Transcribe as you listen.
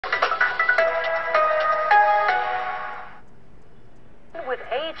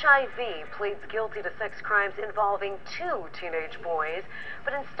HIV pleads guilty to sex crimes involving 2 teenage boys,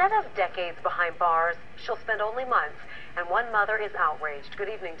 but instead of decades behind bars, she'll spend only months. And one mother is outraged. Good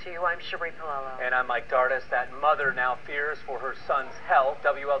evening to you. I'm Cherie Palello. And I'm Mike Dardis. That mother now fears for her son's health.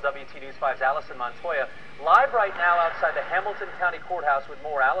 WLWT News 5's Allison Montoya live right now outside the Hamilton County Courthouse with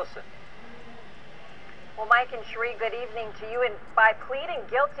more. Allison. Well, Mike and Cherie, good evening to you. And by pleading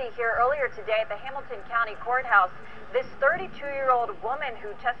guilty here earlier today at the Hamilton County Courthouse, this 32-year-old woman who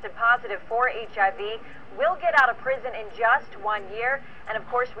tested positive for HIV will get out of prison in just 1 year. And of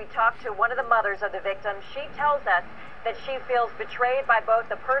course, we talked to one of the mothers of the victim. She tells us that she feels betrayed by both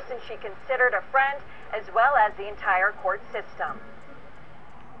the person she considered a friend as well as the entire court system.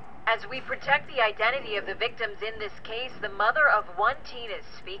 As we protect the identity of the victims in this case, the mother of one teen is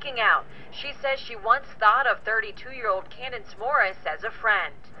speaking out. She says she once thought of 32-year-old Candace Morris as a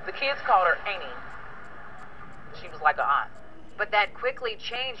friend. The kids called her Annie. She was like an aunt. But that quickly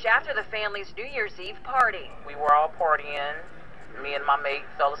changed after the family's New Year's Eve party. We were all partying. Me and my mate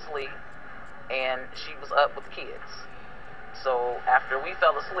fell asleep, and she was up with the kids. So after we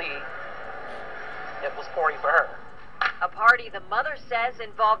fell asleep, it was party for her. A party the mother says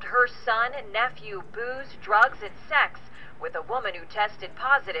involved her son, nephew, booze, drugs, and sex with a woman who tested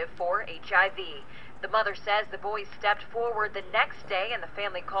positive for HIV. The mother says the boys stepped forward the next day and the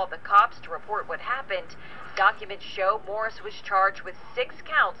family called the cops to report what happened. Documents show Morris was charged with 6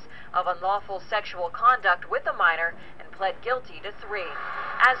 counts of unlawful sexual conduct with a minor and pled guilty to 3.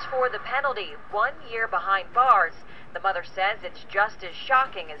 As for the penalty, 1 year behind bars, the mother says it's just as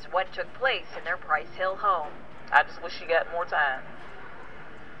shocking as what took place in their Price Hill home. I just wish she got more time.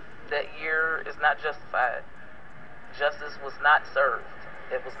 That year is not justified. Justice was not served.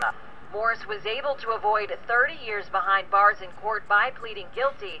 It was not. Morris was able to avoid 30 years behind bars in court by pleading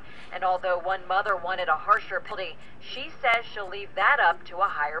guilty, and although one mother wanted a harsher penalty, she says she'll leave that up to a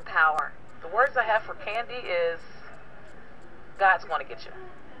higher power. The words I have for Candy is, God's going to get you.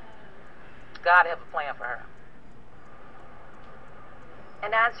 God has a plan for her.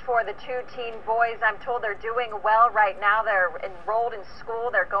 And as for the 2 teen boys, I'm told they're doing well right now. They're enrolled in school,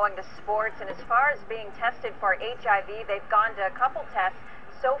 they're going to sports, and as far as being tested for HIV, they've gone to a couple tests.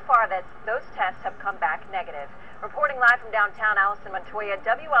 So far, those tests have come back negative. Reporting live from downtown, Allison Montoya,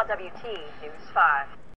 WLWT News 5.